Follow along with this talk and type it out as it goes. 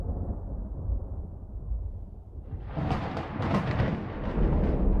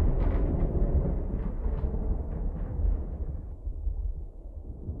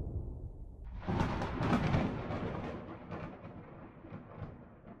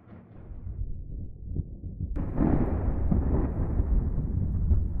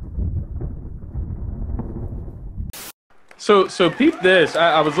So peep this.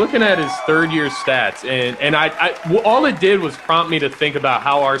 I was looking at his third year stats, and well, all it did was prompt me to think about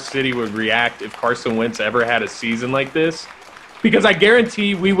how our city would react if Carson Wentz ever had a season like this, because I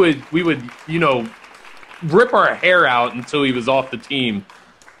guarantee we would rip our hair out until he was off the team.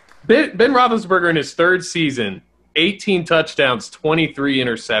 Ben Roethlisberger in his third season, 18 touchdowns, 23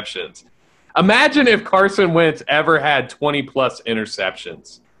 interceptions. Imagine if Carson Wentz ever had 20 plus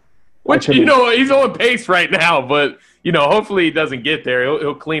interceptions. Which, he's on pace right now, but, hopefully he doesn't get there.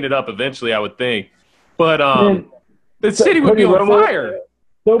 He'll clean it up eventually, I would think. But the city would be on fire.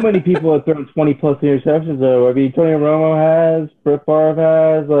 So many people have thrown 20-plus interceptions, though. I mean, Tony Romo has, Brett Favre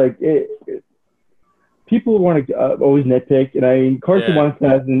has. People want to always nitpick. And, I mean, Carson Wentz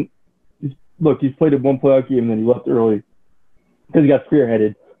hasn't – look, he's played one playoff game and then he left early because he got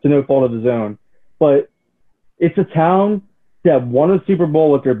spearheaded to no fault of his own. But it's a town – that won a Super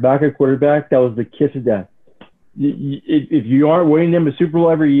Bowl with their backup quarterback. That was the kiss of death. If you aren't winning them a Super Bowl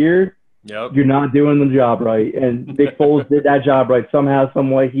every year, you're not doing the job right. And Nick Foles did that job right. Somehow,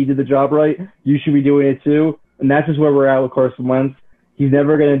 some way, he did the job right. You should be doing it too. And that's just where we're at with Carson Wentz. He's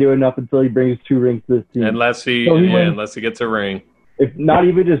never going to do enough until he brings 2 rings to this team. Unless he gets a ring. If not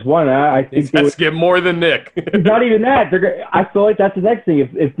even just one, I think he has to get more than Nick. It's not even that. I feel like that's the next thing.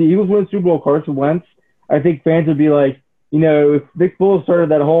 If the Eagles win Super Bowl, Carson Wentz, I think fans would be like, if Nick Foles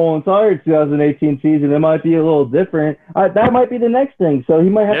started that whole entire 2018 season, it might be a little different. That might be the next thing. So he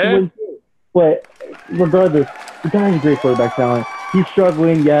might have to win too. But regardless, the guy's a great quarterback talent. He's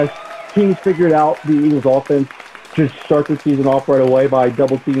struggling, yes. Teams figured out the Eagles' offense to start the season off right away by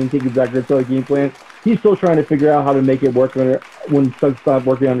double-teaming, taking back their game plan. He's still trying to figure out how to make it work when stuff's not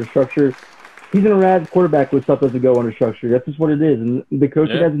working under structure. He's an erratic quarterback when stuff doesn't go under structure. That's just what it is. And the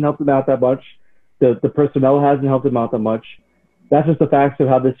coaching hasn't helped him out that much. The personnel hasn't helped him out that much. That's just the facts of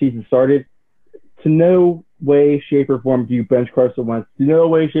how this season started. To no way, shape, or form do you bench Carson Wentz. To no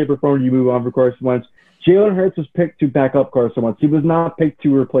way, shape, or form do you move on for Carson Wentz. Jalen Hurts was picked to back up Carson Wentz. He was not picked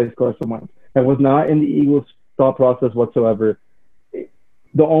to replace Carson Wentz. That was not in the Eagles' thought process whatsoever.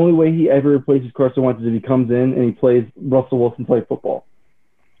 The only way he ever replaces Carson Wentz is if he comes in and he plays Russell Wilson-type football.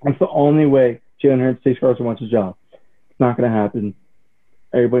 That's the only way Jalen Hurts takes Carson Wentz's job. It's not going to happen.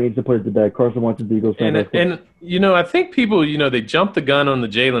 Everybody needs to put it to bed. Carson Wentz is the Eagles. And I think people, they jumped the gun on the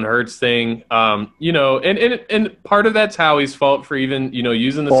Jalen Hurts thing. And part of that's Howie's fault for even,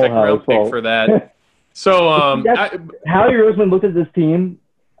 using the second round pick for that. So Howie Roseman looked at this team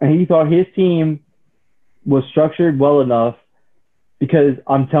and he thought his team was structured well enough, because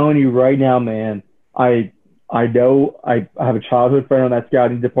I'm telling you right now, man, I know I have a childhood friend on that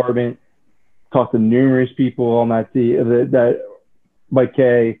scouting department. Talked to numerous people on that team Mike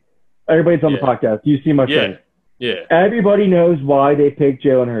Kay, everybody's on the podcast. You see my friend. Yeah. Everybody knows why they picked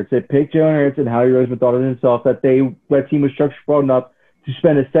Jalen Hurts. They picked Jalen Hurts, and Howie Roseman thought of himself that that team was structured well enough to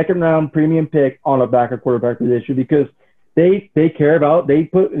spend a second-round premium pick on a backup quarterback position, because they care about they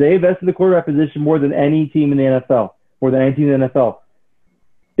invest in the quarterback position more than any team in the NFL, more than any team in the NFL.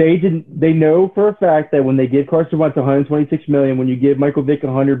 They know for a fact that when they give Carson Wentz $126 million, when you give Michael Vick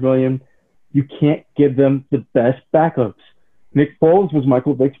 $100 million, you can't give them the best backups. Nick Foles was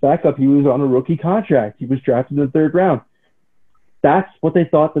Michael Vick's backup. He was on a rookie contract. He was drafted in the 3rd round. That's what they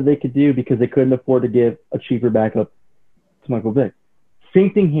thought that they could do, because they couldn't afford to give a cheaper backup to Michael Vick.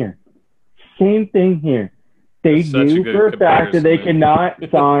 Same thing here. They knew for a fact that they couldn't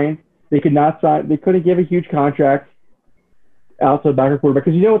give a huge contract out to a backup quarterback.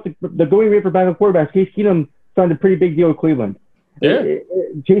 Because you know what the going rate for backup quarterbacks, Case Keenum signed a pretty big deal with Cleveland. Yeah.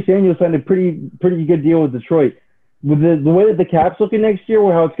 Chase Daniel signed a pretty good deal with Detroit. With the way that the cap's looking next year,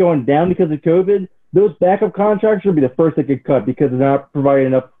 or how it's going down because of COVID, those backup contracts will be the first that get cut, because they're not providing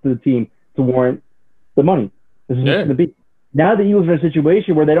enough to the team to warrant the money. This is going to be. Now the Eagles are in a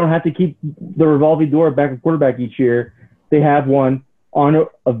situation where they don't have to keep the revolving door of backup quarterback each year. They have one on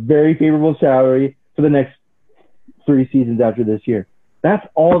a very favorable salary for the next 3 seasons after this year. That's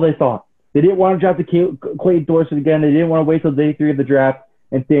all they thought. They didn't want to draft Clayton Dorsett again. They didn't want to wait till day 3 of the draft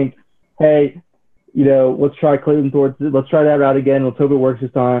and think, hey, let's try Clayton Dorsett. Let's try that route again. Let's hope it works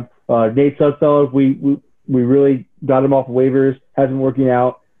this time. Nate Sudfeld, we really got him off waivers. Hasn't working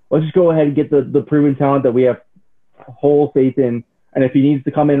out. Let's just go ahead and get the proven talent that we have whole faith in. And if he needs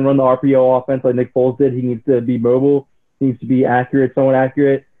to come in and run the RPO offense like Nick Foles did, he needs to be mobile. He needs to be accurate, somewhat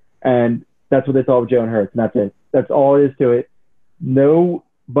accurate. And that's what they thought with Jalen Hurts. And that's it. That's all it is to it.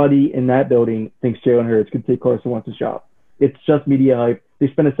 Nobody in that building thinks Jalen Hurts could take Carson Wentz's job. It's just media hype. They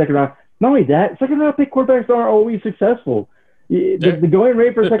spent a second round. Not only that, second-round pick quarterbacks aren't always successful. The going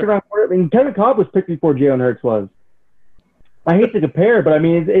rate for a second-round quarterback, Kevin Cobb was picked before Jalen Hurts was. I hate to compare, but I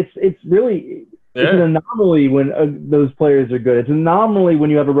mean, it's really It's an anomaly when those players are good. It's an anomaly when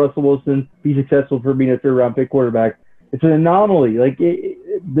you have a Russell Wilson be successful for being a third-round pick quarterback. It's an anomaly. Like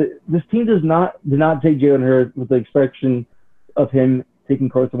this team did not take Jalen Hurts with the expectation of him taking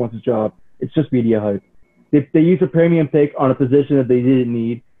Carson Wentz's job. It's just media hype. They used a premium pick on a position that they didn't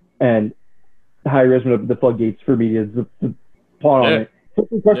need, and high risk of the floodgates for media to pawn on it.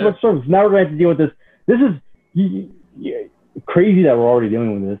 Carson Wentz struggles. Now we're going to have to deal with this. This is crazy that we're already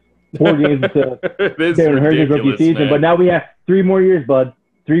dealing with this. 4 games into Jalen Hurts' rookie season, but now we have 3 more years, bud.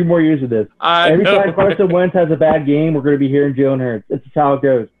 3 more years of this. Every time Carson Wentz has a bad game, we're going to be hearing Jalen Hurts. It's just how it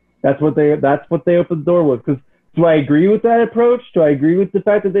goes. That's what they opened the door with. Because do I agree with that approach? Do I agree with the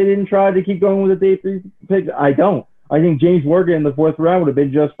fact that they didn't try to keep going with the day 3 pick? I don't. I think James Morgan in the 4th round would have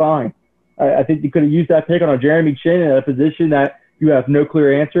been just fine. I think you could have used that pick on a Jeremy Chin at a position that you have no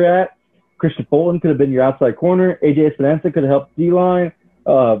clear answer at. Christian Fulton could have been your outside corner. AJ Espinosa could have helped D-line.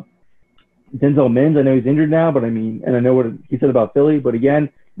 Denzel Mims, I know he's injured now, but I mean, and I know what he said about Philly, but again,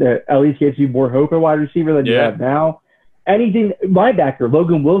 that at least gives you more hope at wide receiver than you have now. Anything, linebacker,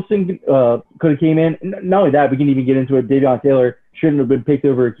 Logan Wilson could have came in. Not only that, we can even get into it. Davion Taylor shouldn't have been picked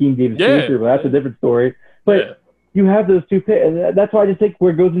over Akeem Davis-Schuster, but that's a different story. But you have those 2 picks. That's why I just think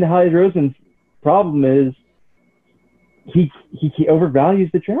where it goes into Howie Roseman's problem is he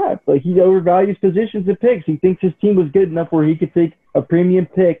overvalues the draft. Like, he overvalues positions and picks. He thinks his team was good enough where he could take a premium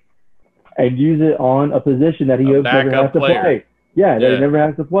pick and use it on a position that he never has to play. Yeah, that he never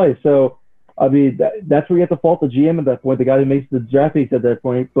has to play. So, I mean, that's where you have to fault the GM at that point, the guy who makes the draft picks at that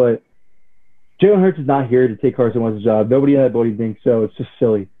point. But Jalen Hurts is not here to take Carson Wentz's job. Nobody in that building thinks so. It's just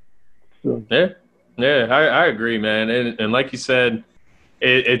silly. Yeah, I agree, man. And like you said,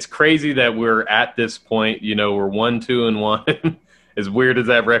 it's crazy that we're at this point. You know, we're 1-2-1. As weird as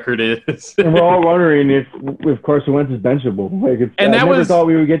that record is, and we're all wondering if Carson Wentz is benchable. Like, I never thought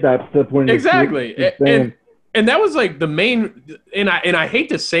we would get that to the point. Exactly, and that was like the main. And I hate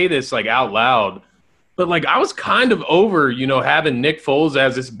to say this like out loud, but like I was kind of over, you know, having Nick Foles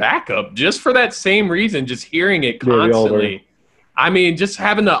as his backup just for that same reason. Just hearing it constantly. I mean, just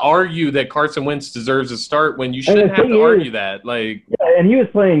having to argue that Carson Wentz deserves a start when you shouldn't have to argue that. Like, yeah, and he was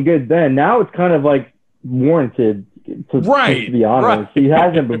playing good then. Now it's kind of like warranted. To be honest, he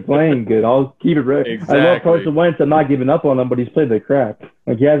hasn't been playing good. I'll keep it real. Exactly. I love Carson Wentz. I'm not giving up on him, but he's played like crap.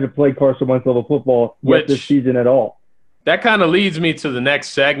 Like, he hasn't played Carson Wentz level football yet this season at all. That kind of leads me to the next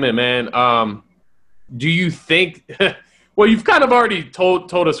segment, man. Do you think? Well, you've kind of already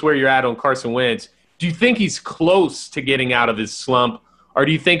told us where you're at on Carson Wentz. Do you think he's close to getting out of his slump, or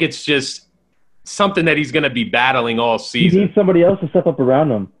do you think it's just something that he's going to be battling all season? He needs somebody else to step up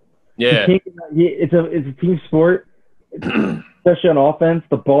around him. Yeah, it's a team sport. Especially on offense,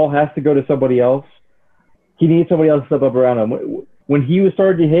 the ball has to go to somebody else. He needs somebody else to step up around him. When he was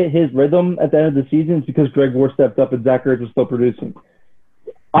starting to hit his rhythm at the end of the season, it's because Greg Ward stepped up and Zach Ertz was still producing.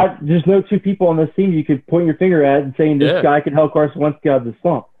 There's no 2 people on this team you could point your finger at and saying this guy can help Carson Wentz get out of the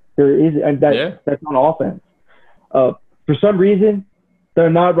slump. There is, and that's on offense. For some reason, they're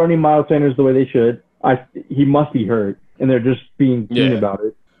not running Miles Sanders the way they should. He must be hurt, and they're just being mean about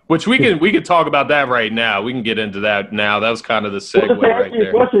it. Which we could talk about that right now. We can get into that now. That was kind of the segue right there.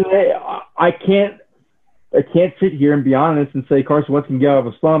 Question, I can't sit here and be honest and say Carson Wentz can get out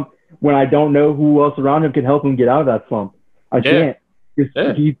of a slump when I don't know who else around him can help him get out of that slump. I can't. Is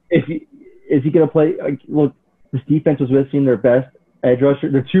he going to play? Look, this defense was missing their best edge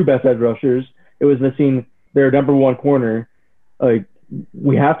rusher, their 2 best edge rushers. It was missing their number 1 corner. Like,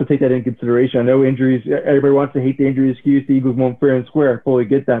 we have to take that into consideration. I know injuries, everybody wants to hate the injury excuse. The Eagles won fair and square. I fully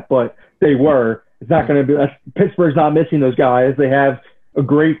get that, but they were. It's not going to be – Pittsburgh's not missing those guys. They have a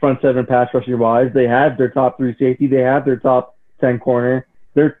great front 7 pass rushing wise. They have their top 3 safety. They have their top 10 corner.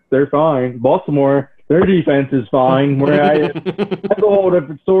 They're fine. Baltimore, their defense is fine. That's a whole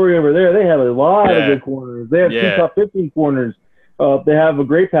different story over there. They have a lot of good corners. They have 2 top 15 corners. They have a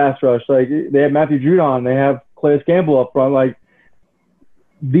great pass rush. Like, they have Matthew Judon. They have Calais Campbell up front. Like,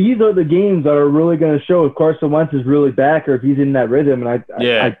 these are the games that are really going to show if Carson Wentz is really back or if he's in that rhythm. And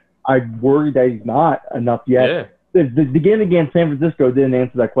I worry that he's not enough yet. Yeah. The game against San Francisco didn't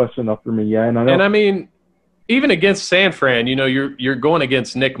answer that question enough for me yet. And I mean, even against San Fran, you know, you're going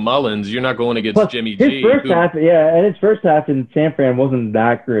against Nick Mullins. You're not going against Jimmy G. His first half in San Fran wasn't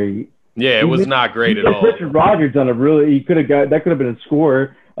that great. Yeah, it was not great at all. Richard Rodgers on that could have been a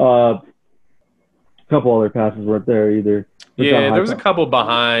score. A couple other passes weren't there either. Yeah, there was a couple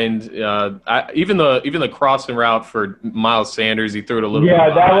behind. Even the crossing route for Miles Sanders, he threw it a little bit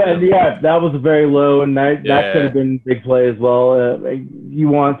behind. That was very low, and that could have been a big play as well. You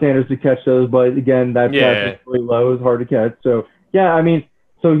want Sanders to catch those, but again, that pass was really low. It was hard to catch. So, yeah, I mean,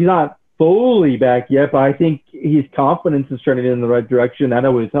 so he's not fully back yet, but I think his confidence is turning in the right direction. That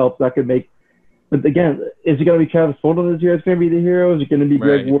always helps. That could make. But again, is it going to be Travis Fulton this year that's going to be the hero? Is it going to be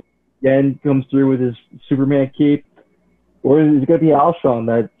Greg Ward again comes through with his Superman cape? Or is it going to be Alshon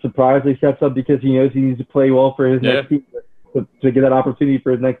that surprisingly steps up because he knows he needs to play well for his next team to get that opportunity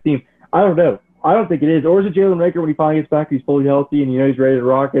for his next team? I don't know. I don't think it is. Or is it Jalen Raker when he finally gets back, he's fully healthy and he's ready to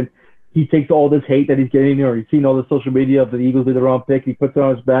rock, and he takes all this hate that he's getting, or he's seen all the social media of the Eagles with the wrong pick, he puts it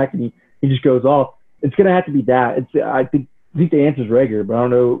on his back and he just goes off. It's going to have to be that. I think the answer is Rager, but I don't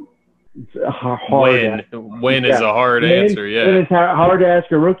know. It's hard. When is a hard answer, yeah. And it's hard to ask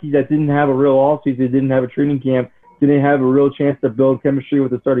a rookie that didn't have a real offseason, didn't have a training camp, didn't have a real chance to build chemistry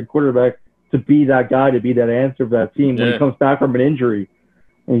with the starting quarterback to be that guy, to be that answer for that team when he comes back from an injury.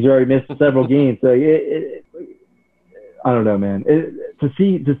 And he's already missed several games. So I don't know, man. To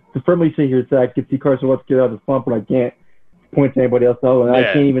firmly say here that I can see Carson Wentz get out of the slump, but I can't point to anybody else. And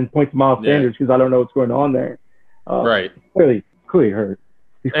I can't even point to Miles Sanders because I don't know what's going on there. Right. Clearly hurt.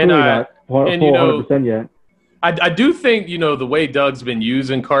 He's clearly not full 100% yet. I do think, the way Doug's been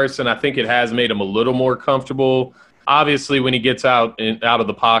using Carson, I think it has made him a little more comfortable. Obviously, when he gets out of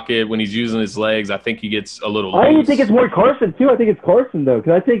the pocket, when he's using his legs, I think he gets a little loose. I even think it's more Carson, too. I think it's Carson, though,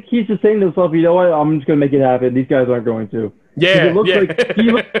 because I think he's just saying to himself, you know what, I'm just going to make it happen. These guys aren't going to. Yeah, it looks like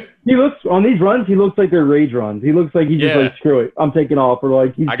he looks on these runs, he looks like they're rage runs. He looks like he's just like, screw it, I'm taking off. Or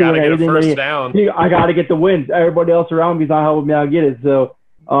like, he's I got to get a first down. I got to get the win. Everybody else around me's not helping me out get it. So,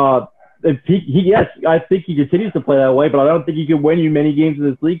 yes, I think he continues to play that way, but I don't think he can win you many games in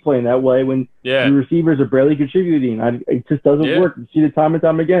this league playing that way when the receivers are barely contributing. It just doesn't work. You see it time and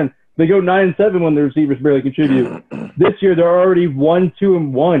time again. They go 9-7 when the receivers barely contribute. This year they're already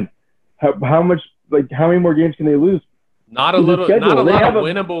 1-2-1. How many more games can they lose? Not a lot of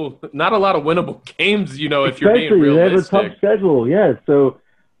winnable games, if you're being realistic. They have a tough schedule, yeah. So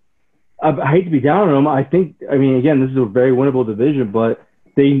I hate to be down on them. Again, this is a very winnable division, but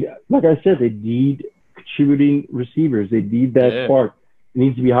like I said, they need contributing receivers. They need that spark. It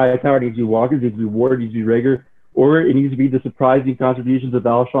needs to be high-powered. It needs to be Walker. It needs to be Ward. It needs to be Rager. Or it needs to be the surprising contributions of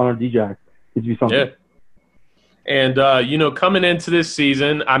Alshon or Djax. It needs to be something. Yeah. And, coming into this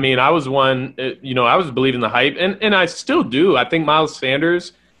season, I was one, I was believing the hype, and I still do. I think Miles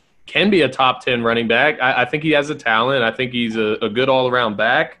Sanders can be a top 10 running back. I think he has the talent. I think he's a good all-around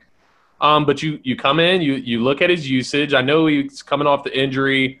back. But you come in, you look at his usage. I know he's coming off the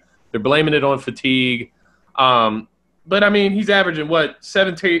injury. They're blaming it on fatigue. But, he's averaging,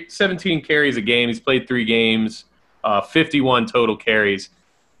 17 carries a game. He's played 3 games, 51 total carries.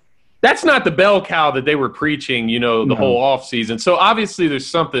 That's not the bell cow that they were preaching, the whole offseason. So, obviously, there's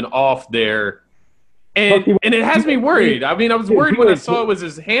something off there. And it has me worried. I was worried when I saw it was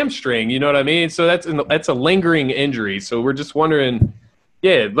his hamstring, you know what I mean? So, that's a lingering injury. So, we're just wondering –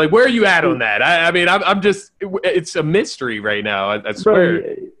 yeah, where are you at on that? I'm just – it's a mystery right now, I swear.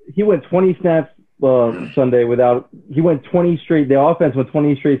 Bro, he went 20 snaps Sunday without – he went 20 straight – the offense went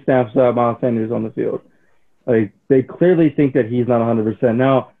 20 straight snaps without Miles Sanders on the field. They clearly think that he's not 100%.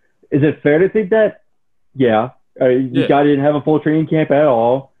 Now, is it fair to think that? Yeah. The guy didn't have a full training camp at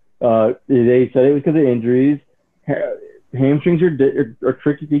all. They said it was because of injuries. Hamstrings are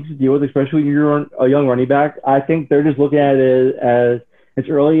tricky things to deal with, especially when you're a young running back. I think they're just looking at it as – it's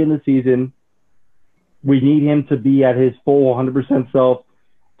early in the season. We need him to be at his full 100% self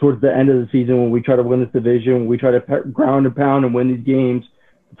towards the end of the season when we try to win this division, when we try to ground and pound and win these games,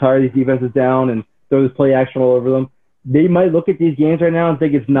 tire these defenses down and throw this play action all over them. They might look at these games right now and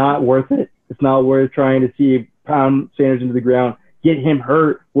think it's not worth it. It's not worth trying to see pound Sanders into the ground, get him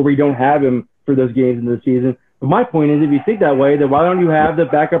hurt where we don't have him for those games in the season. But my point is, if you think that way, then why don't you have the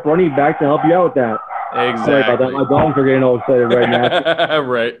backup running back to help you out with that? Exactly. Sorry about that. My dogs are getting all excited right now.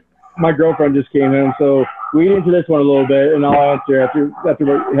 Right. My girlfriend just came in, so we get into this one a little bit, and I'll answer after how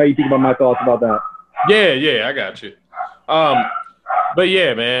you think about my thoughts about that. Yeah, I got you. But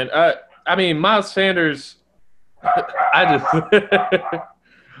yeah, man. Miles Sanders. I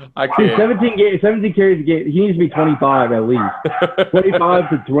can't. 17 carries a game. He needs to be 25 at least. 25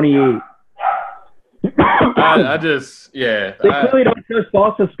 to 28. They clearly don't trust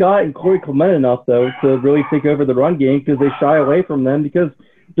Boston Scott and Corey Clement enough, though, to really take over the run game because they shy away from them because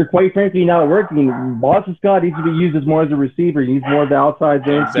they're quite frankly not working. Boston Scott needs to be used as more as a receiver. He needs more of the outside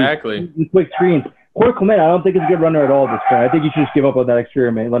zone. Exactly. Quick screens. Corey Clement, I don't think is a good runner at all at this point. I think you should just give up on that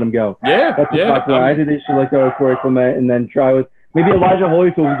experiment and let him go. Yeah, that's my point. I think they should let go of Corey Clement and then try with maybe Elijah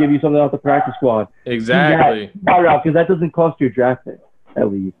Holyfield will give you something off the practice squad. Exactly. Because that doesn't cost you a draft pick,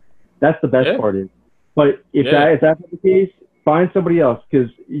 at least. That's the best part is. But if that's the case, find somebody else because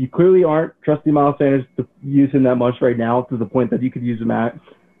you clearly aren't trusting Miles Sanders to use him that much right now to the point that you could use him at.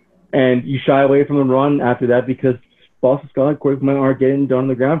 and you shy away from the run after that because Boston Scott and Corey Clement aren't getting done on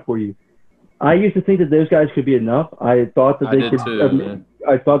the ground for you. I used to think that those guys could be enough. I thought that they could. Too,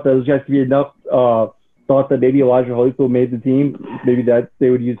 I thought those guys could be enough. Thought that maybe Elijah Holyfield made the team. Maybe that they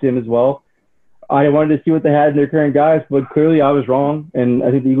would use him as well. I wanted to see what they had in their current guys, but clearly I was wrong, and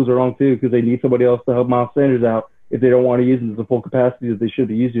I think the Eagles are wrong too because they need somebody else to help Miles Sanders out if they don't want to use him to the full capacity that they should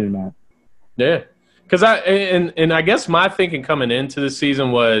be using him at. Yeah, because I guess my thinking coming into the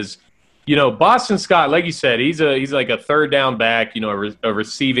season was, Boston Scott, like you said, he's like a third down back, a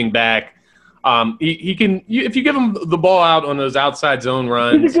receiving back. He can if you give him the ball out on those outside zone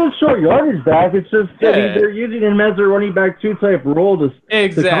runs. He's a good short yardage back. It's just they're using him as a running back 2 type role to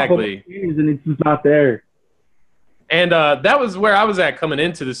exactly, and it's just not there. And that was where I was at coming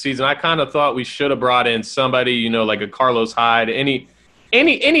into the season. I kind of thought we should have brought in somebody, like a Carlos Hyde, any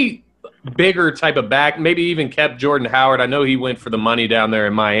bigger type of back. Maybe even kept Jordan Howard. I know he went for the money down there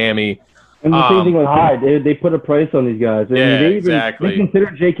in Miami. And the same thing with Hyde. They put a price on these guys. Exactly. They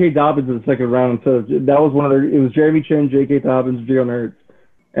considered J.K. Dobbins in the second round. So that was one of it was Jeremy Chin, J.K. Dobbins, Jalen Hurts.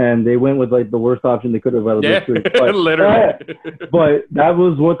 And they went with, the worst option they could have out of those three. But, literally. But that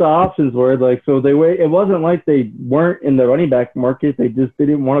was what the options were. So it wasn't like they weren't in the running back market. They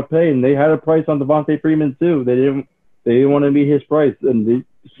didn't want to pay. And they had a price on Devontae Freeman, too. They didn't want to meet his price. And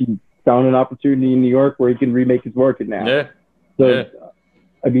he found an opportunity in New York where he can remake his market now. Yeah. So,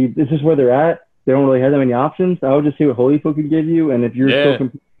 I mean, this is where they're at. They don't really have that many options. I would just see what Holyfield can give you. And if you're still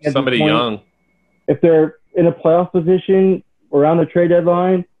competing at somebody this point, young. If they're in a playoff position around the trade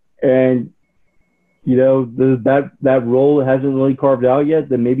deadline and, that role hasn't really carved out yet,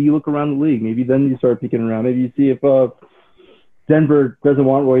 then maybe you look around the league. Maybe then you start peeking around. Maybe you see if Denver doesn't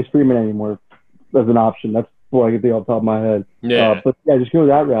want Royce Freeman anymore as an option. That's what I can think off the top of my head. Yeah. Just go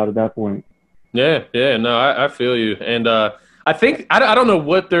that route at that point. Yeah. No, I feel you. And I think I don't know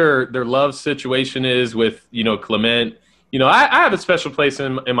what their love situation is with Clement. I have a special place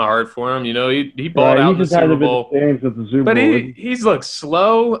in my heart for him. He balled out in the Super Bowl, but he's looked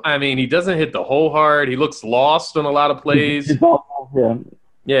slow. I mean, he doesn't hit the hole hard. He looks lost on a lot of plays. His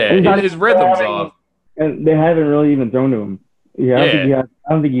rhythm's off. And they haven't really even thrown to him. I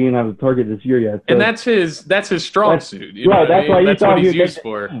don't think he even has a target this year yet. So. And that's his strong suit. That's why that's what he's used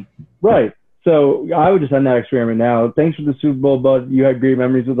for. Right. So I would just end that experiment now. Thanks for the Super Bowl, bud. You had great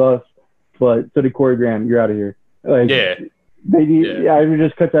memories with us, but so did Corey Graham. You're out of here. I would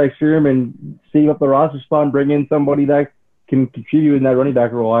just cut that experiment and save up the roster spot and bring in somebody that can contribute in that running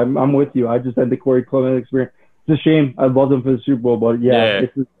back role. I'm with you. I just had the Corey Clement experience. It's a shame. I loved him for the Super Bowl, but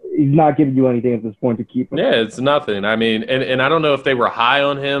he's not giving you anything at this point to keep him. Yeah, it's nothing. I mean, and I don't know if they were high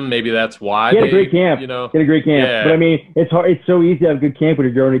on him. Maybe that's why. He had a great camp. He had a great camp. Yeah. But I mean, it's hard. It's so easy to have a good camp when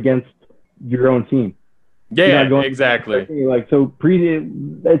you're going against your own team. Yeah, exactly.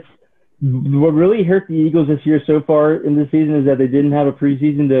 That's what really hurt the Eagles this year so far in this season is that they didn't have a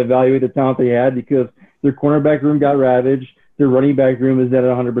preseason to evaluate the talent they had because their cornerback room got ravaged. Their running back room is at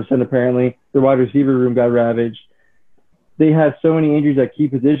 100% apparently. Their wide receiver room got ravaged. They have so many injuries at key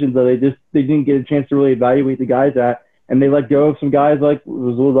positions that they didn't get a chance to really evaluate the guys at, and they let go of some guys like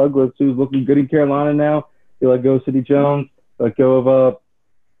Rasul Douglas, who's looking good in Carolina now. They let go of Sidney Jones, let go of a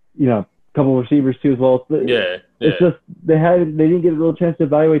couple of receivers too as well. It's just they didn't get a real chance to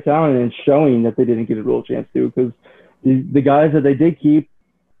evaluate talent, and it's showing that they didn't get a real chance to because the guys that they did keep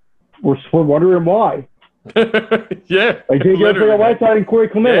were wondering why. Literally. Whiteside and Corey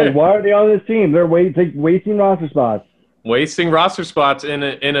Clement. Like, why are they on this team? They're wasting roster spots. Wasting roster spots in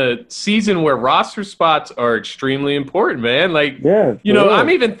a season where roster spots are extremely important, man. I'm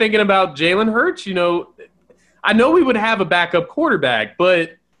even thinking about Jalen Hurts. I know we would have a backup quarterback,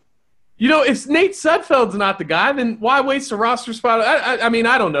 but if Nate Sudfeld's not the guy, then why waste a roster spot? I mean,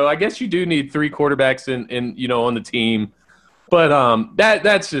 I don't know. I guess you do need 3 quarterbacks in on the team, but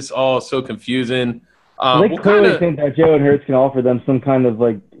that's just all so confusing. They clearly think that Jalen Hurts can offer them some kind of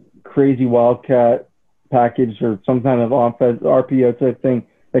crazy wildcat package or some kind of offense RPO type thing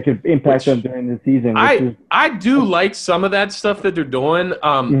that could impact them during the season. I do like some of that stuff that they're doing.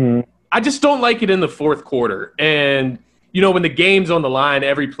 I just don't like it in the fourth quarter. And, when the game's on the line,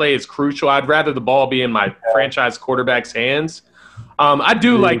 every play is crucial. I'd rather the ball be in my franchise quarterback's hands. I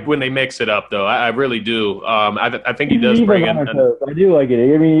do like when they mix it up, though. I really do. I think he does bring in. I do like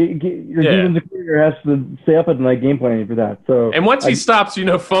it. I mean, your defensive coordinator has to stay up at night game planning for that. So, and once he stops,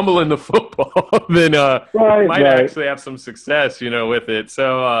 fumbling the football, then he might actually have some success, with it.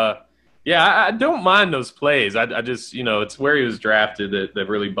 So, I don't mind those plays. I just, it's where he was drafted that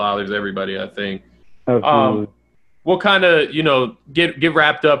really bothers everybody, I think. Absolutely. We'll kind of, get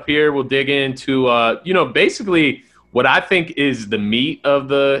wrapped up here. We'll dig into, basically what I think is the meat of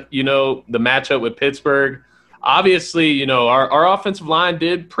the matchup with Pittsburgh. Obviously, our offensive line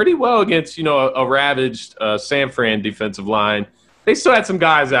did pretty well against, a ravaged San Fran defensive line. They still had some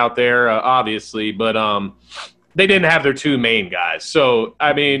guys out there, obviously, but they didn't have their two main guys. So,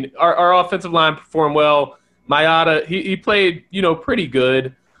 I mean, our offensive line performed well. Mailata, he played, pretty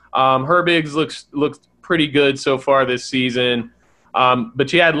good. Herbiggs looks pretty good so far this season.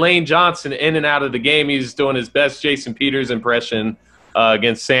 But you had Lane Johnson in and out of the game. He's doing his best Jason Peters impression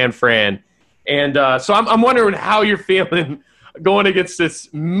against San Fran. And so I'm wondering how you're feeling going against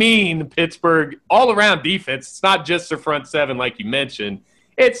this mean Pittsburgh all-around defense. It's not just their front seven like you mentioned.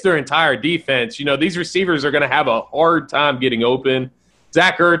 It's their entire defense. These receivers are going to have a hard time getting open.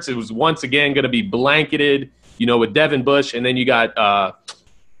 Zach Ertz, it was once again going to be blanketed, with Devin Bush, and then you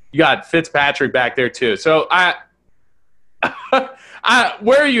got Fitzpatrick back there too. So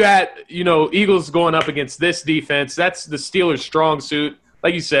where are you at? Eagles going up against this defense. That's the Steelers' strong suit.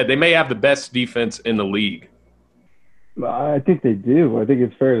 Like you said, they may have the best defense in the league. I think they do. I think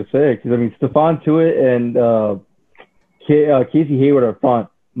it's fair to say because Stephon Tuitt and Casey Hayward are front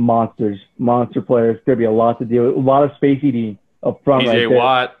monster players. It's going to be a lot to deal with. A lot of space eating up front. TJ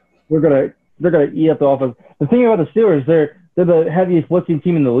Watt. They're gonna eat up the offense. The thing about the Steelers, they're the heaviest blitzing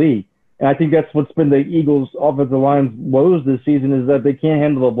team in the league. And I think that's what's been the Eagles' offensive line's woes this season is that they can't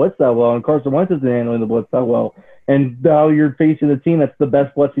handle the blitz that well, and Carson Wentz isn't handling the blitz that well. And now you're facing a team that's the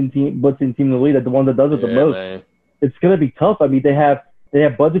best blitzing team in the league, that's the one that does it the most. Man. It's going to be tough. I mean, they have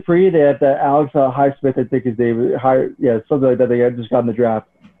Bud Dupree, they have that Alex Highsmith, I think his name, something like that. They just got in the draft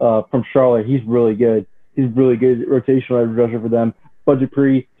from Charlotte. He's really good. He's really good rotational edge rusher for them. Bud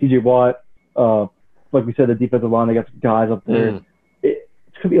Dupree, TJ Watt, like we said, the defensive line, they got some guys up there. It's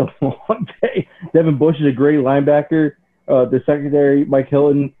going to be a long day. Devin Bush is a great linebacker. The secondary, Mike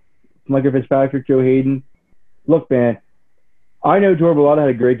Hilton, Micah Fitzpatrick, Joe Hayden. Look, man, I know Jordan Mailata had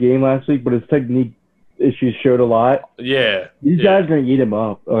a great game last week, but his technique issues showed a lot. Yeah. These guys are going to eat him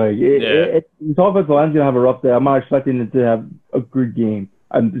up. This offensive line's going to have a rough day. I'm not expecting it to have a good game.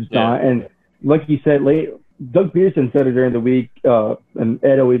 I'm just not. And like you said, Doug Peterson said it during the week, and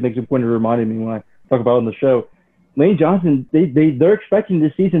Ed always makes a point of reminding me when I talk about it on the show. Lane Johnson, they're expecting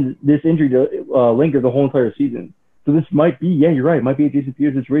this injury to linger the whole entire season. So this might be, you're right, it might be a Jason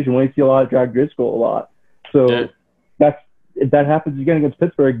Peters situation when you see a lot of Jack Driscoll a lot. So if that happens again against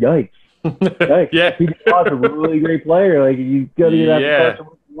Pittsburgh, yikes. Yikes. He's a really great player. Like you got to get out a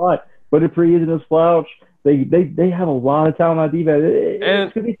lot. But Dupree isn't a slouch. They have a lot of talent on defense.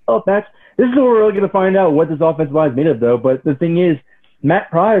 It's gonna be a tough match. This is where we're really gonna find out what this offensive line is made of, though. But the thing is, Matt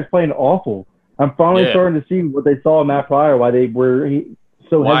Pryor is playing awful. I'm finally starting to see what they saw in Matt Pryor, why they were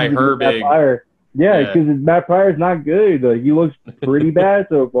so heavy with Matt Pryor. Because Matt Pryor's not good. Like, he looks pretty bad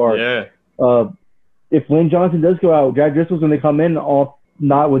so far. If Lane Johnson does go out, Jack Driscoll's going to come in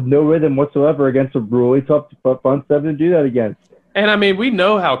not with no rhythm whatsoever against a really tough front seven to do that against. And, I mean, we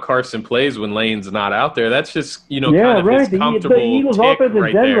know how Carson plays when Lane's not out there. That's just, kind of his comfortable the Eagles offense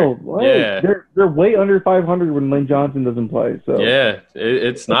in general. They're way under 500 when Lane Johnson doesn't play. So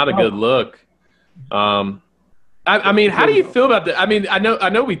it's not a good look. I mean, how do you feel about that? I mean, I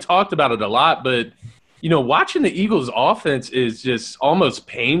know we talked about it a lot, but watching the Eagles offense is just almost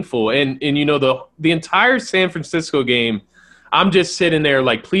painful. And the entire San Francisco game, I'm just sitting there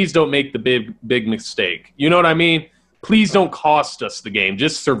like, please don't make the big mistake. You know what I mean? Please don't cost us the game.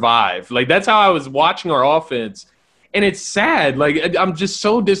 Just survive. Like, that's how I was watching our offense. And it's sad. Like, I'm just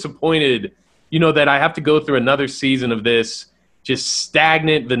so disappointed, that I have to go through another season of this just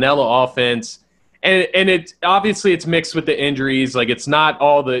stagnant vanilla offense. And it's obviously it's mixed with the injuries. Like, it's not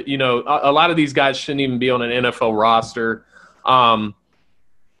all the, a lot of these guys shouldn't even be on an NFL roster.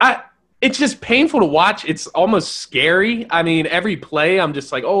 It's just painful to watch. It's almost scary. I mean, every play I'm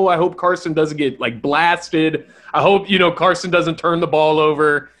just like, oh, I hope Carson doesn't get like blasted. I hope, Carson doesn't turn the ball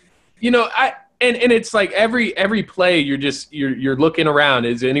over. And it's like every play you're looking around.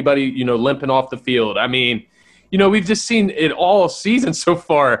 Is anybody, limping off the field? I mean, we've just seen it all season so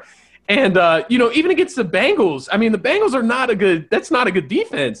far. And, even against the Bengals, I mean, the Bengals are that's not a good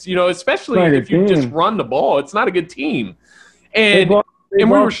defense, especially if you just run the ball. It's not a good team. And we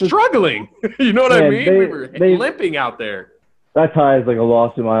were struggling. You know what I mean? We were limping out there. That tie is like a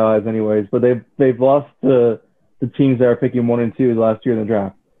loss in my eyes anyways, but they've lost to the teams that are picking 1 and 2 last year in the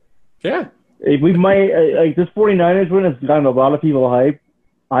draft. Yeah. If we might, like this 49ers win has gotten a lot of people hype.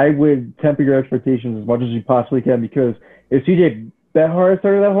 I would temper your expectations as much as you possibly can because if CJ Beathard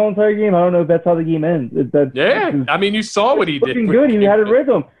started that whole entire game, I don't know if that's how the game ends. I mean, you saw what he did. Good. He had a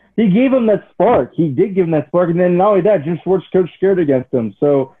rhythm. He gave him that spark. He did give him that spark. And then not only that, Jim Schwartz coached scared against him.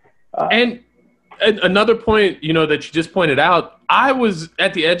 So, and another point, that you just pointed out, I was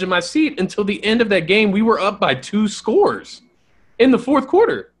at the edge of my seat until the end of that game. We were up by 2 scores in the fourth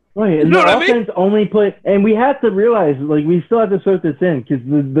quarter. Right, and the offense only play, and we have to realize, we still have to soak this in because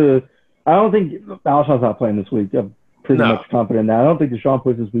I don't think Alshon's not playing this week. I'm pretty much confident in that. I don't think Deshaun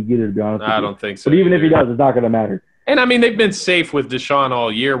plays this week either, to be honest with you. I don't think so. But even if he does, it's not going to matter. And, they've been safe with Deshaun all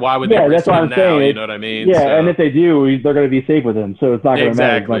year. Why would they risk him now? Saying. You know what I mean? Yeah, and if they do, they're going to be safe with him, so it's not going to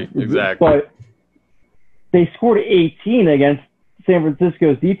matter. Exactly. But they scored 18 against San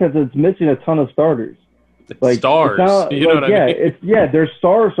Francisco's defense that's missing a ton of starters. Stars. Not, you know what I mean? They're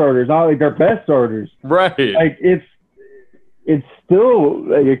starters, not like their best starters. Right. It's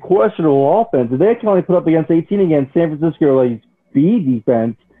still a questionable offense. If they can only put up against 18 against San Francisco, B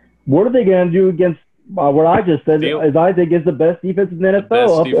defense, what are they going to do against what I just said? Is I think is the best defense in the NFL.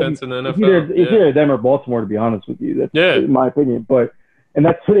 Best defense in the NFL. It's either them or Baltimore, to be honest with you. That's in my opinion. And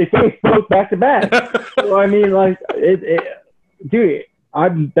that's what they face both back to back. So I mean, dude,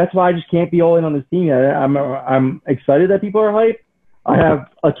 that's why I just can't be all in on this team yet. I'm excited that people are hyped. I have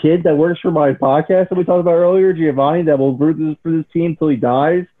a kid that works for my podcast that we talked about earlier, Giovanni, that will root for this team until he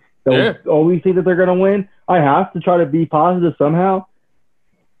dies. That will always think that they're going to win. I have to try to be positive somehow.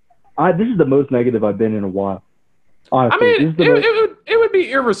 This is the most negative I've been in a while. Honestly, it would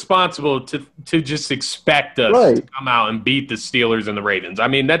be irresponsible to just expect us to come out and beat the Steelers and the Ravens. I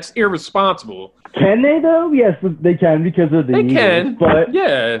mean, that's irresponsible. Can they, though? Yes, they can because of the Eagles. Can,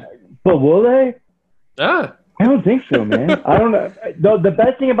 but will they? I don't think so, man. I don't know. The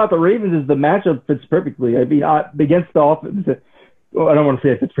best thing about the Ravens is the matchup fits perfectly. I mean, against the offense, I don't want to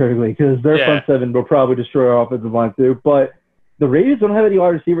say it fits perfectly because their front seven will probably destroy our offensive line too. But the Ravens don't have any wide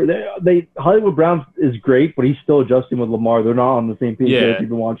receiver. Hollywood Brown is great, but he's still adjusting with Lamar. They're not on the same page if you've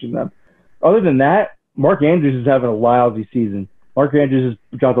been watching them. Other than that, Mark Andrews is having a lousy season. Mark Andrews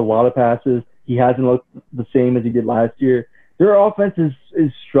has dropped a lot of passes. He hasn't looked the same as he did last year. Their offense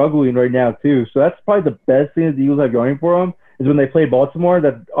is struggling right now, too. So that's probably the best thing that the Eagles have going for them is when they play Baltimore,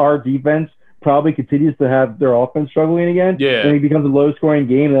 that our defense probably continues to have their offense struggling again. Yeah. And it becomes a low-scoring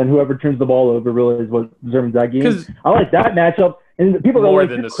game, and then whoever turns the ball over really is what determines that game. I like that matchup. And people more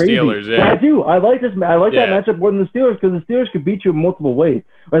go, than the crazy. Steelers, But I do. I like this. I like that matchup more than the Steelers because the Steelers could beat you in multiple ways.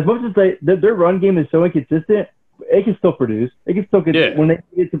 As much as their run game is so inconsistent, it can still produce. It can still get when they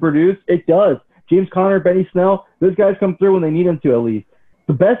need it to produce. It does. James Conner, Benny Snell, those guys come through when they need them to at least.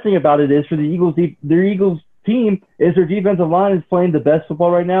 The best thing about it is for the Eagles, their Eagles team is their defensive line is playing the best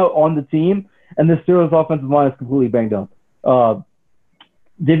football right now on the team, and the Steelers' offensive line is completely banged up.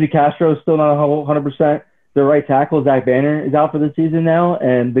 David Castro is still not 100%. Their right tackle, Zach Banner, is out for the season now,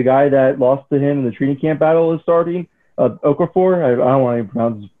 and the guy that lost to him in the training camp battle is starting, Okafor. I don't want to even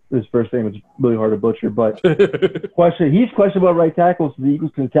pronounce his first name. It's really hard to butcher, but he's questionable at right tackle, so the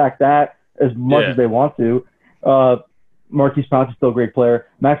Eagles can attack that as much as they want to. Marquise Pouncey is still a great player.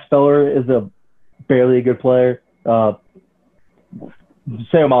 Max Feller is barely a good player. Sayamalu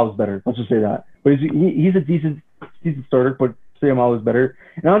is better. Let's just say that. But he's a decent starter, but Sayamalu is better.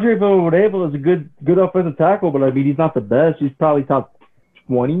 And Andre Villanova is a good offensive tackle, but I mean he's not the best. He's probably top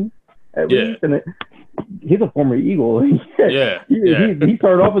 20 at least. And he's a former Eagle. He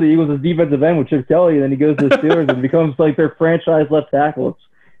started off with the Eagles as defensive end with Chip Kelly, and then he goes to the Steelers and becomes like their franchise left tackle.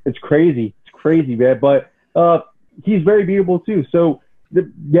 It's crazy. It's crazy, man. But he's very beatable too. So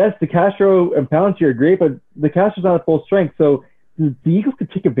the Castro and Pouncey are great, but the Castro's not at full strength. So the Eagles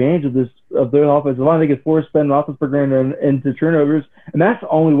could take advantage of their offensive line. They could force Ben Roethlisberger into turnovers, and that's the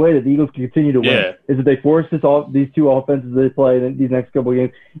only way that the Eagles can continue to win. Is if they force these two offenses they play in these next couple of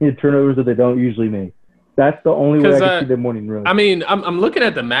games into turnovers that they don't usually make. That's the only way I can see them winning. Really. I mean, I'm looking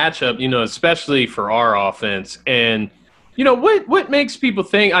at the matchup, especially for our offense, and what makes people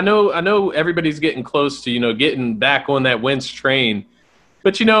think? I know everybody's getting close to getting back on that Wentz train.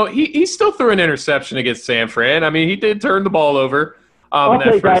 But, he still threw an interception against San Fran. I mean, he did turn the ball over. I'll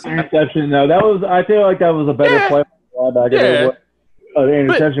take that interception, though. I feel like that was a better play. The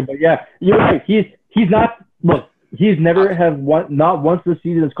interception. But, you're right. He's not – look, he's never not once this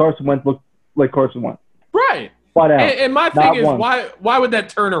season has Carson Wentz looked like Carson Wentz. Right. Flat out. And my thing is, why would that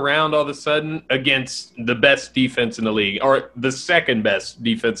turn around all of a sudden against the best defense in the league or the second best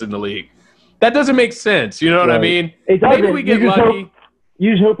defense in the league? That doesn't make sense. You know what I mean? Maybe we get lucky.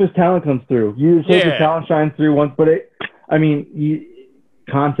 You just hope his talent comes through. You just hope his talent shines through once. But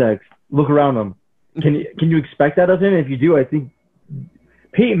context. Look around him. Can you expect that of him? If you do, I think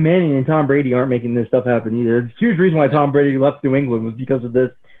Peyton Manning and Tom Brady aren't making this stuff happen either. It's a huge reason why Tom Brady left New England was because of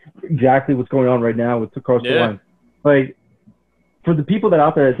this. Exactly what's going on right now with Carson Wentz. Like for the people that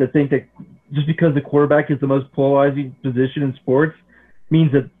out there that think that just because the quarterback is the most polarizing position in sports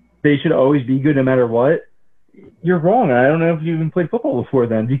means that they should always be good no matter what, you're wrong. I don't know if you even played football before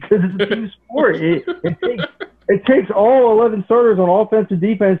then, because it's a team sport. It takes all 11 starters on offense and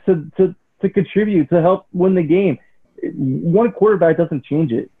defense to contribute, to help win the game. One quarterback doesn't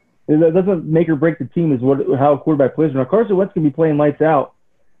change it. It doesn't make or break the team is how a quarterback plays. Now, Carson Wentz can be playing lights out.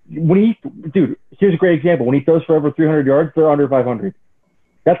 Dude, here's a great example. When he throws for over 300 yards, they're under 500.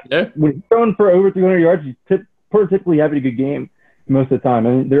 When he's throwing for over 300 yards, he's typically having a good game most of the time. I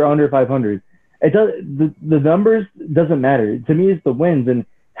mean, they're under 500. It does the numbers doesn't matter. To me, it's the wins. And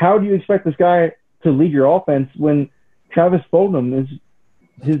how do you expect this guy to lead your offense when Travis Fulgham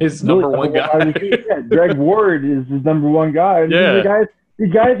is his number one guy? Greg Ward is his number one guy. Yeah.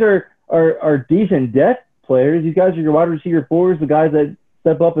 These guys are decent depth players. These guys are your wide receiver fours, the guys that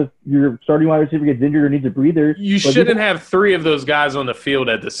step up if your starting wide receiver gets injured or needs a breather. You shouldn't have three of those guys on the field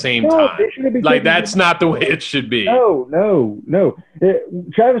at the same time. Like, that's not the way it should be. No.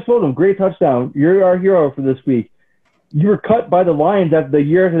 Travis Fulgham, great touchdown. You're our hero for this week. You were cut by the Lions after the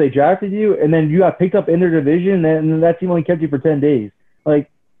year after they drafted you, and then you got picked up in their division, and that team only kept you for 10 days. Like,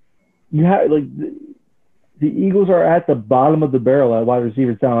 you have the Eagles are at the bottom of the barrel at wide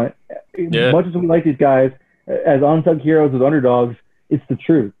receiver talent. As much as we like these guys as unsung heroes, as underdogs, it's the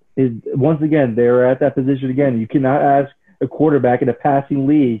truth. Once again, they're at that position again. You cannot ask a quarterback in a passing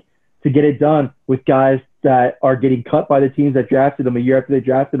league to get it done with guys that are getting cut by the teams that drafted them a year after they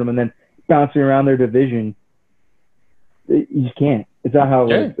drafted them and then bouncing around their division. You just can't. It's not how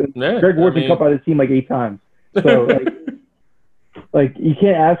it works. Greg Ward's been cut by this team like 8 times. So, like you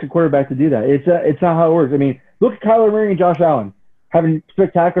can't ask a quarterback to do that. It's not how it works. I mean, look at Kyler Murray and Josh Allen having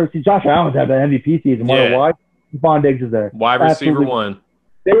spectacular seasons. Josh Allen's had the MVP season. Why? Von Diggs is there. Wide receiver one.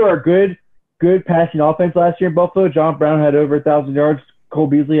 They were a good passing offense last year in Buffalo. John Brown had over 1,000 yards. Cole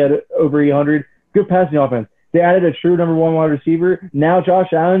Beasley had over 800. Good passing offense. They added a true number one wide receiver. Now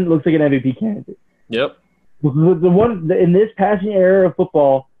Josh Allen looks like an MVP candidate. Yep. The one in this passing era of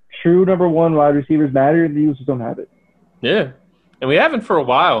football, true number one wide receivers matter. The Eagles just don't have it. Yeah. And we haven't for a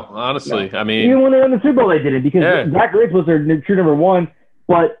while, honestly. No. I mean, even when they were in the Super Bowl, they didn't, because Zach Ertz was their true number one.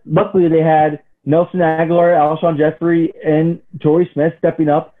 But luckily, they had Nelson Aguilar, Alshon Jeffrey, and Torrey Smith stepping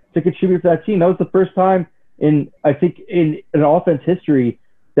up to contribute to that team. That was the first time in an offense history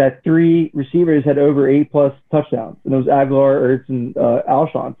that 3 receivers had over 8+ touchdowns, and it was Aguilar, Ertz, and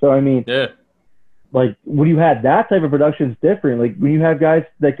Alshon. So I mean, like when you had that type of production, it's different. Like when you have guys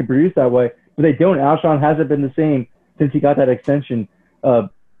that can produce that way, but they don't. Alshon hasn't been the same since he got that extension.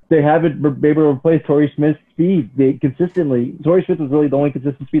 They haven't been able to replace Torrey Smith's speed. Torrey Smith was really the only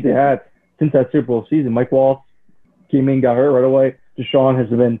consistent speed they had since that Super Bowl season. Mike Wallace came in, got hurt right away. Deshaun has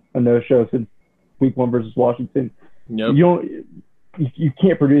been a no-show since Week 1 versus Washington. Yep. You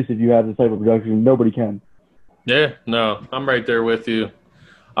can't produce if you have this type of production. Nobody can. Yeah, no, I'm right there with you.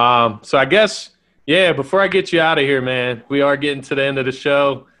 So I guess, before I get you out of here, man, we are getting to the end of the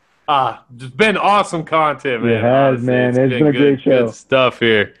show. It's been awesome content, man. It has, man. It's been a great show. Good stuff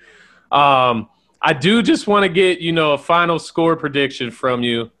here. I do just want to get, a final score prediction from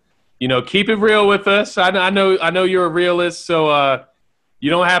you. Keep it real with us. I know you're a realist, so you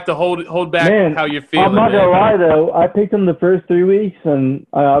don't have to hold back how you're feeling. I'm not gonna lie though. I picked them the first 3 weeks, and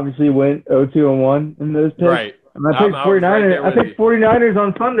I obviously went 0-2-1 in those picks. Right. And I picked 49ers. I picked 49ers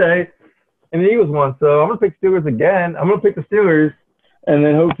on Sunday, and the Eagles won. So I'm gonna pick Steelers again. I'm gonna pick the Steelers, and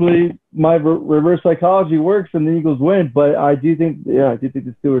then hopefully my reverse psychology works and the Eagles win. But I do think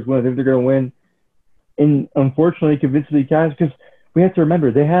the Steelers win. I think they're gonna win, and unfortunately convincingly, guys, because we have to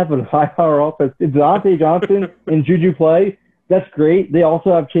remember they have a high-power offense. If Deontay Johnson and Juju play, that's great. They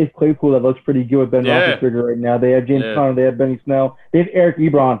also have Chase Claypool that looks pretty good with Ben Roethlisberger right now. They have James Conner. They have Benny Snell. They have Eric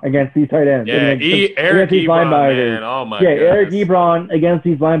Ebron against these tight ends. Yeah, Eric Ebron, man. Oh, my God. Eric Ebron against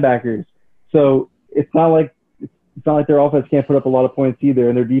these linebackers. So it's not like their offense can't put up a lot of points either,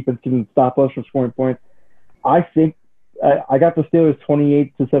 and their defense can stop us from scoring points. I think I got the Steelers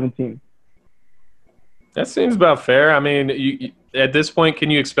 28-17. That seems about fair. I mean, at this point, can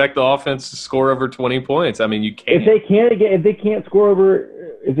you expect the offense to score over 20 points? I mean, you can't. If they can't score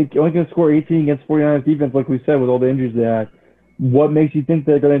if they only can score 18 against 49ers defense, like we said, with all the injuries they had, what makes you think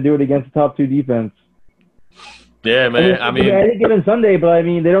they're going to do it against the top 2 defense? Yeah, man. I mean, any given Sunday, but I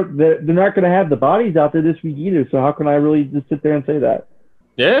mean, they're not going to have the bodies out there this week either. So how can I really just sit there and say that?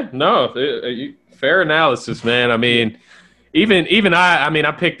 Yeah, no, fair analysis, man. I mean. Even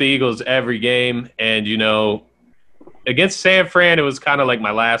I picked the Eagles every game, and, against San Fran, it was kind of like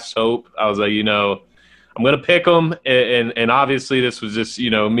my last hope. I was like, I'm going to pick them, and obviously this was just,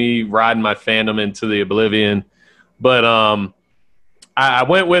 me riding my fandom into the oblivion. But, I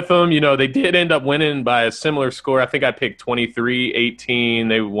went with them. You know, they did end up winning by a similar score. I think I picked 23-18.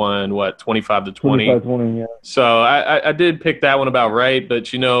 They won, 25-20? 25-20, yeah. So I did pick that one about right.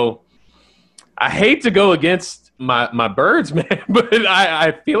 But, you know, I hate to go against my Birds, man, but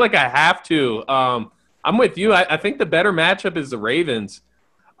I feel like I have to. I'm with you. I think the better matchup is the Ravens.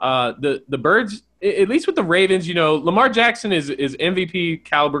 The Birds, at least with the Ravens, you know, Lamar Jackson is MVP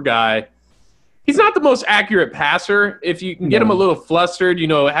caliber guy. He's not the most accurate passer. If you can get him a little flustered, you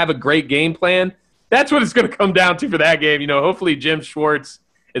know, have a great game plan, that's what it's going to come down to for that game. You know, hopefully Jim Schwartz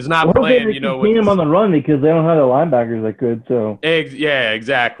is not playing, you know. With him on the run because they don't have the linebackers that good. So yeah,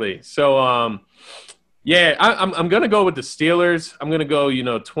 exactly. So, yeah, I'm going to go with the Steelers. I'm going to go, you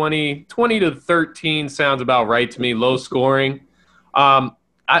know, 20-13 sounds about right to me, low scoring.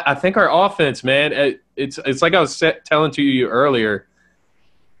 I think our offense, man, it's like I was telling to you earlier,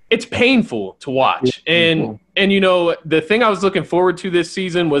 it's painful to watch. And you know, the thing I was looking forward to this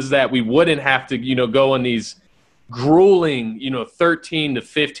season was that we wouldn't have to, you know, go on these grueling, you know, 13 to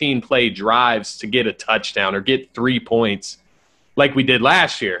 15 play drives to get a touchdown or get 3 points like we did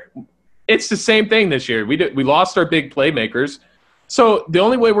last year. It's the same thing this year. We lost our big playmakers. So the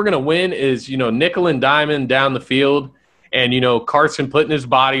only way we're going to win is, you know, nickel and diamond down the field and, you know, Carson putting his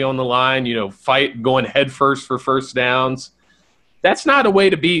body on the line, you know, going head first for first downs. That's not a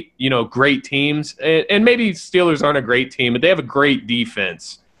way to beat, you know, great teams. And maybe Steelers aren't a great team, but they have a great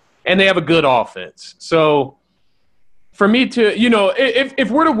defense and they have a good offense. So for me to, you know,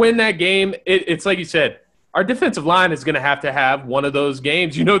 if we're to win that game, it's like you said, our defensive line is going to have one of those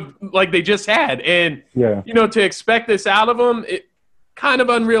games, you know, like they just had. And, you know, to expect this out of them, it kind of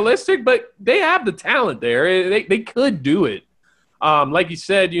unrealistic, but they have the talent there. They could do it. Like you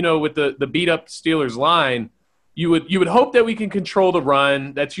said, you know, with the beat-up Steelers line, you would hope that we can control the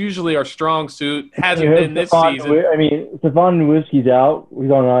run. That's usually our strong suit. Hasn't been this season. I mean, Stephon Nowinski's out.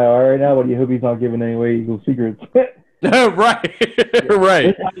 He's on IR right now, but you hope he's not giving away Eagles secrets. Right.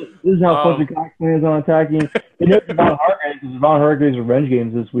 Right. This is how Fletcher Cox plans on attacking. You know, Devon Hargrave's revenge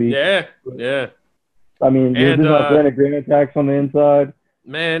games this week. Yeah. I mean, there's not a great attacks on the inside.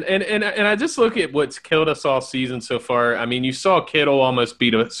 Man, and I just look at what's killed us all season so far. I mean, you saw Kittle almost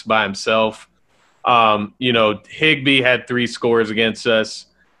beat us by himself. You know, Higbee had 3 scores against us.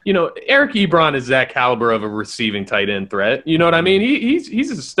 You know, Eric Ebron is that caliber of a receiving tight end threat. You know what I mean?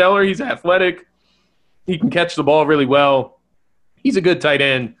 He's a stellar. He's athletic. He can catch the ball really well. He's a good tight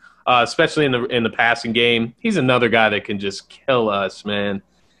end, especially in the passing game. He's another guy that can just kill us, man.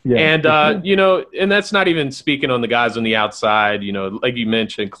 Yeah, and, you know, and that's not even speaking on the guys on the outside. You know, like you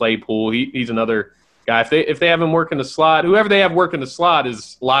mentioned, Claypool, he's another guy. If they have him work in the slot, whoever they have work in the slot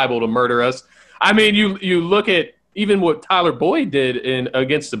is liable to murder us. I mean, you look at even what Tyler Boyd did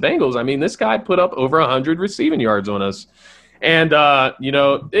against the Bengals. I mean, this guy put up over 100 receiving yards on us. And, you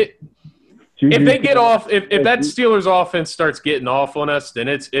know, if they get off, if that Steelers offense starts getting off on us, then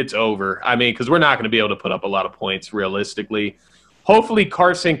it's over. I mean, because we're not going to be able to put up a lot of points realistically. Hopefully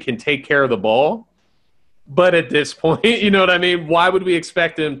Carson can take care of the ball. But at this point, you know what I mean? Why would we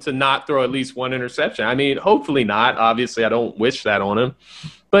expect him to not throw at least one interception? I mean, hopefully not. Obviously, I don't wish that on him.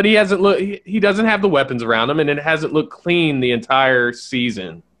 But he doesn't have the weapons around him, and it hasn't looked clean the entire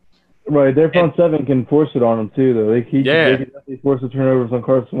season. Right, their front seven can force it on him too, though. They can definitely force the turnovers on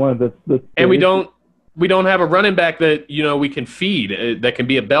Carson Wentz. And we don't have a running back that, you know, we can feed that can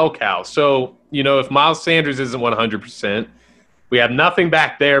be a bell cow. So, you know, if Miles Sanders isn't 100%, we have nothing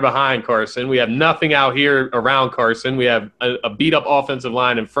back there behind Carson. We have nothing out here around Carson. We have a beat-up offensive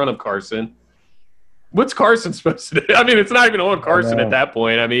line in front of Carson. What's Carson supposed to do? I mean, it's not even on Carson at that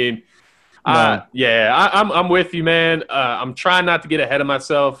point. I mean, I'm with you, man. I'm trying not to get ahead of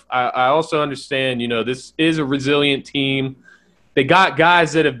myself. I also understand, you know, this is a resilient team. They got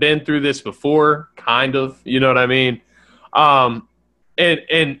guys that have been through this before, kind of. You know what I mean? And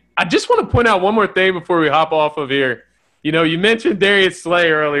I just want to point out one more thing before we hop off of here. You know, you mentioned Darius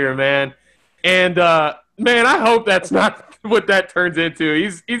Slay earlier, man. And, man, I hope that's not what that turns into.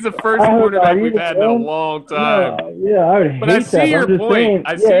 He's the first quarterback we've had in a long time. Yeah, I would hate that. But I see your point.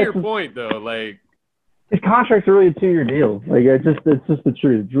 I see your point, though. Like, his contract's really a 2-year deal. Like, it's just the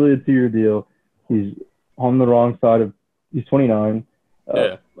truth. It's really a 2-year deal. He's on the wrong side of. He's 29.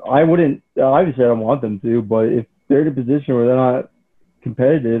 I wouldn't. Obviously, I don't want them to. But if they're in a position where they're not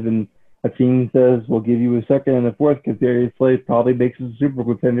competitive and a team says we'll give you a second and a fourth because Darius Slay probably makes us a Super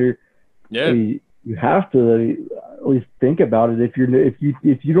Bowl contender. Yeah. You have to at least think about it if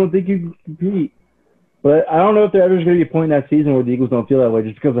you don't think you can compete. But I don't know if there ever is going to be a point in that season where the Eagles don't feel that way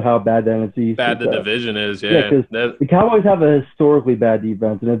just because of how bad the NFC bad the division is. Yeah, because the Cowboys have a historically bad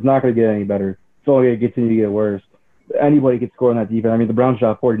defense, and it's not going to get any better. It's only going to continue to get worse. anybody could score on that defense. I mean, the Browns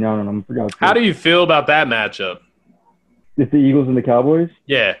shot 49 on them. How do you feel about that matchup? It's the Eagles and the Cowboys?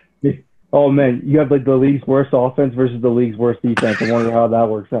 Yeah. Oh, man, you have like the league's worst offense versus the league's worst defense. I wonder how that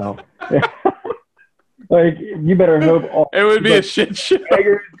works out. Like, you better hope it would be a shit show.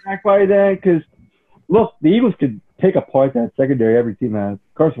 Back by then, because look, the Eagles could take apart that secondary. Every team has.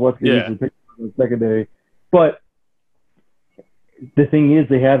 Carson Wentz could easily pick apart the secondary, but the thing is,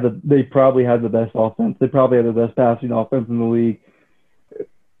 they probably have the best offense. They probably have the best passing offense in the league.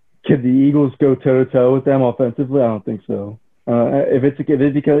 Could the Eagles go toe to toe with them offensively? I don't think so.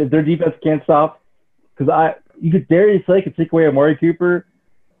 If their defense can't stop, because Darius Slay could take away Amari Cooper.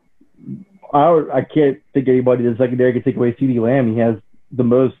 I can't think anybody in the secondary can take away CeeDee Lamb. He has the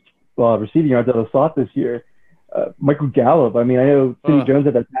most receiving yards out of the slot this year. Michael Gallup. I mean, I know Sidney Jones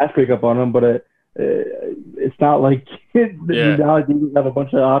had that pass breakup on him, but it's not like the Eagles have a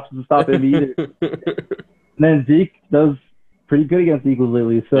bunch of options to stop him either. And then Zeke does pretty good against the Eagles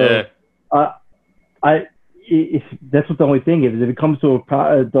lately. So that's what the only thing is. If it comes to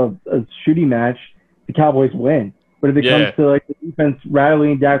a shooting match, the Cowboys win. But if it comes to like the defense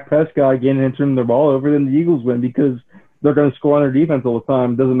rattling Dak Prescott getting and turning the ball over, then the Eagles win because they're going to score on their defense all the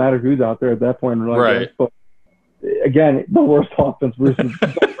time. It doesn't matter who's out there at that point. Right. But again, the worst offense versus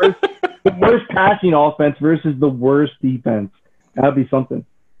the worst passing offense versus the worst defense. That'd be something.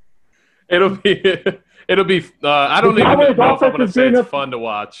 It'll be. I don't even know if I'm going to say it's fun to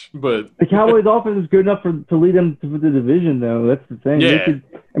watch, but the Cowboys' offense is good enough to lead them to the division, though. That's the thing. Yeah.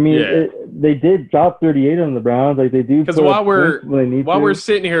 They did drop 38 on the Browns. Like they do. Because while we're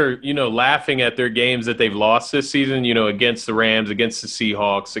sitting here, laughing at their games that they've lost this season, against the Rams, against the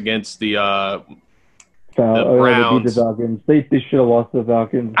Seahawks, against the Browns. They should have lost the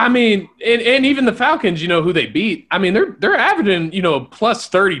Falcons. I mean, and even the Falcons, who they beat. I mean, they're averaging, plus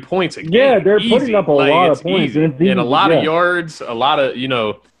 30 points a game. Yeah, they're putting up a lot of points. And a lot of yards, a lot of,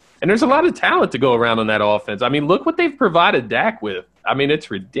 and there's a lot of talent to go around on that offense. I mean, look what they've provided Dak with. I mean, it's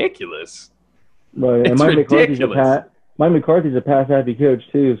ridiculous. Right, and Mike McCarthy's a pass-happy coach,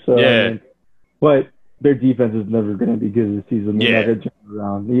 too. So, yeah. But their defense is never going to be good this season. They're not going to turn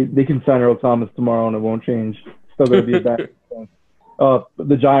around. They can sign Earl Thomas tomorrow and it won't change. Still going to be a bad defense.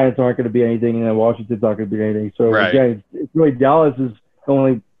 The Giants aren't going to be anything, and Washington's not going to be anything. So, again, it's really Dallas is the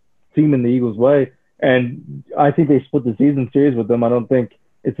only team in the Eagles' way. And I think they split the season series with them. I don't think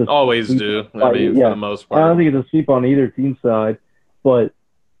it's a always do. I mean, for the most part. I don't think it's a sweep on either team side, but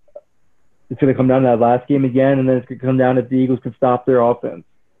it's going to come down to that last game again, and then it's going to come down if the Eagles can stop their offense.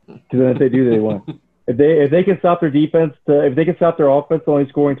 Because then if they do, they win. If they can stop their defense, if they can stop their offense only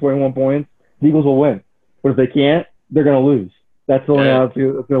scoring 21 points, the Eagles will win. But if they can't, they're going to lose. That's the only how it's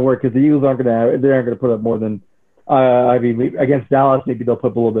going to work because the Eagles aren't going to put up more than. I mean, against Dallas, maybe they'll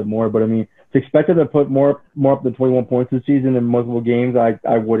put a little bit more. But I mean, to expect them to put more up than 21 points this season in multiple games,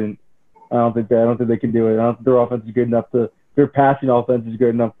 I wouldn't. I don't think they can do it. I don't think their offense is good enough their passing offense is good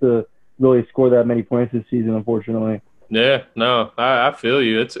enough to really score that many points this season, unfortunately. Yeah, no, I feel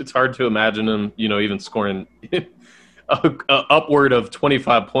you. It's hard to imagine them, even scoring upward of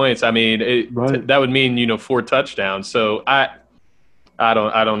 25 points. I mean, that would mean 4 touchdowns. So I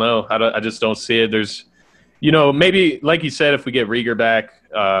don't know. I just don't see it. There's, maybe like you said, if we get Reagor back,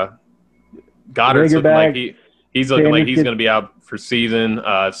 Goddard's looking like he's looking like he's going to be out for season.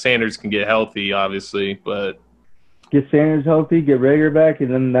 Sanders can get healthy, obviously, but. Get Sanders healthy, get Reagor back, and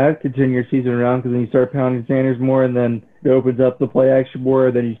then that could turn your season around because then you start pounding Sanders more, and then it opens up the play action more,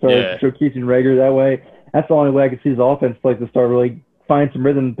 and then you start showcasing Reagor that way. That's the only way I can see his offense play to start really find some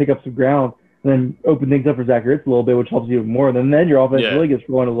rhythm and pick up some ground, and then open things up for Zach Ertz a little bit, which helps you even more. And then your offense really gets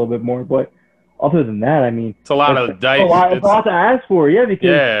going a little bit more. But other than that, I mean, it's a lot of dice. It's a lot to ask for,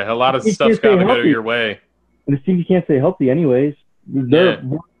 because a lot of stuff's got to go your way. And the team can't stay healthy anyways. They're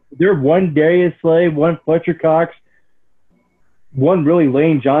one Darius Slay, one Fletcher Cox, one really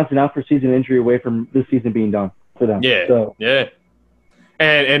Lane Johnson out for season injury away from this season being done for them.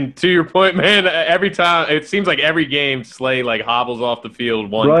 And to your point, man, every time it seems like every game Slay like hobbles off the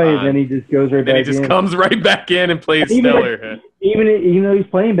field one time. Right, then he just goes right back in. Then he just comes right back in and plays stellar. Even though he's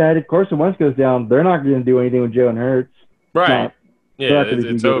playing bad, if Carson Wentz goes down, they're not going to do anything with Jalen Hurts. Right.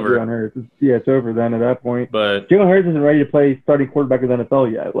 It's over. It's over then at that point. But Jalen Hurts isn't ready to play starting quarterback in the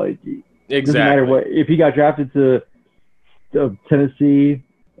NFL yet. Like, it doesn't matter what. If he got drafted to Tennessee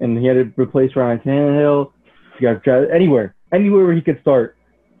and he had to replace Ryan Tannehill, if he got drafted anywhere where he could start,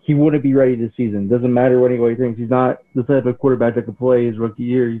 he wouldn't be ready this season. Doesn't matter what anybody thinks. He's not the type of quarterback that could play his rookie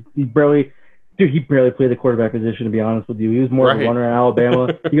year. He barely played the quarterback position, to be honest with you. He was more of a runner at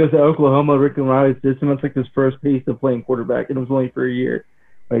Alabama. He goes to Oklahoma, Rick and Riley's system. It's like his first taste of playing quarterback, and it was only for a year.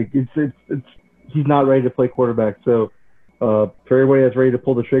 Like, it's he's not ready to play quarterback. So for everybody that's ready to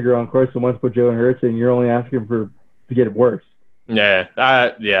pull the trigger on Carson Wentz, put Jalen Hurts in, you're only asking to get it worse. Yeah,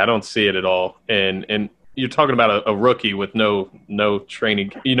 I don't see it at all. And you're talking about a rookie with no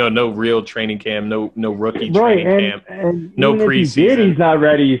training, no real training camp, no rookie training camp, and no even preseason. If he did, he's not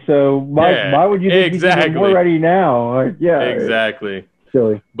ready. So why would you think he's more ready now? Like, yeah, exactly.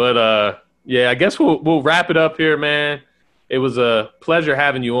 Silly. But I guess we'll wrap it up here, man. It was a pleasure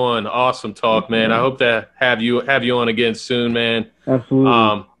having you on. Awesome talk, man. I hope to have you on again soon, man.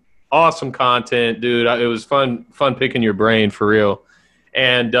 Absolutely. Awesome content, dude. It was fun picking your brain for real.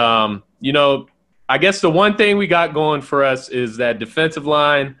 And I guess the one thing we got going for us is that defensive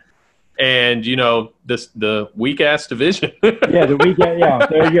line and, the weak-ass division. Yeah, the weak-ass. Yeah,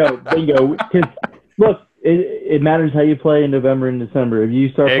 there you go. Bingo. Because, look, it matters how you play in November and December. If you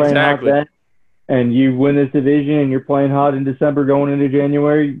start playing hot then and you win this division and you're playing hot in December going into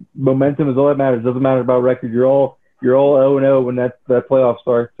January, momentum is all that matters. It doesn't matter about record. You're all 0-0 when that playoff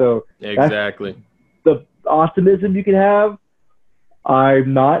starts. So exactly. The optimism you can have.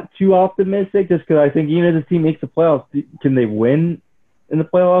 I'm not too optimistic just because I think even if the team makes the playoffs, can they win in the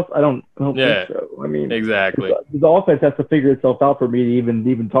playoffs? I don't think so. I mean, exactly. The offense has to figure itself out for me to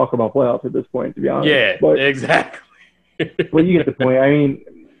even talk about playoffs at this point, to be honest. Yeah, exactly. But you get the point. I mean,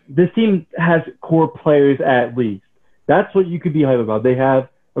 this team has core players at least. That's what you could be hyped about. They have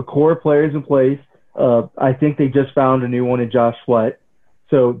a core of players in place. I think they just found a new one in Josh Sweat.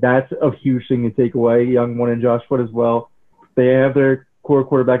 So that's a huge thing to take away, young one in Josh Sweat as well. They have their core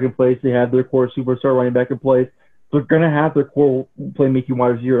quarterback in place. They have their core superstar running back in place. They're going to have their core playmaking wide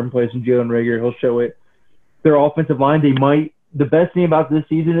receiver in place in Jalen Reagor. He'll show it. Their offensive line, the best thing about this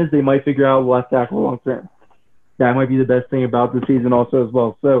season is they might figure out left tackle long term. That might be the best thing about the season also as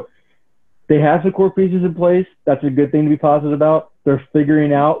well. So they have some core pieces in place. That's a good thing to be positive about. They're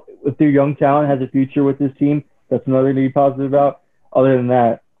figuring out if their young talent has a future with this team. That's another thing to be positive about. Other than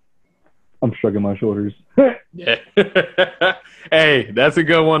that, I'm shrugging my shoulders. Yeah. Hey, that's a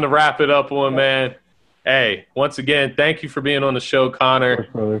good one to wrap it up on, man. Hey, once again, thank you for being on the show, Connor.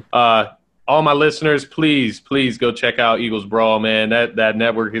 Of course, all my listeners, please go check out Eagles Brawl, man. That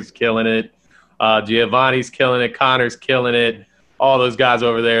network is killing it. Giovanni's killing it. Connor's killing it. All those guys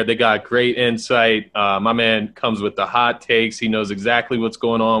over there, they got great insight. My man comes with the hot takes. He knows exactly what's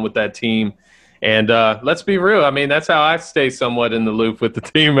going on with that team. And let's be real. I mean, that's how I stay somewhat in the loop with the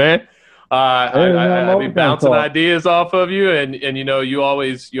team, man. I be bouncing ideas off of you, and you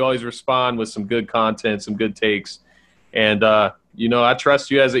always respond with some good content, some good takes, and I trust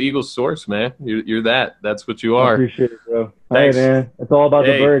you as an Eagles source, man. You're that. That's what you are. I appreciate it, bro. Thanks. Hey, man. It's all about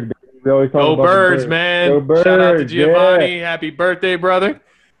the birds, baby. We always talk about birds, the birds, man. Go birds. Shout out to Giovanni. Yeah. Happy birthday, brother.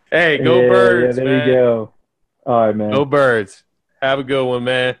 Hey, go birds, there man. You go. All right, man. Go birds. Have a good one,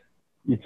 man.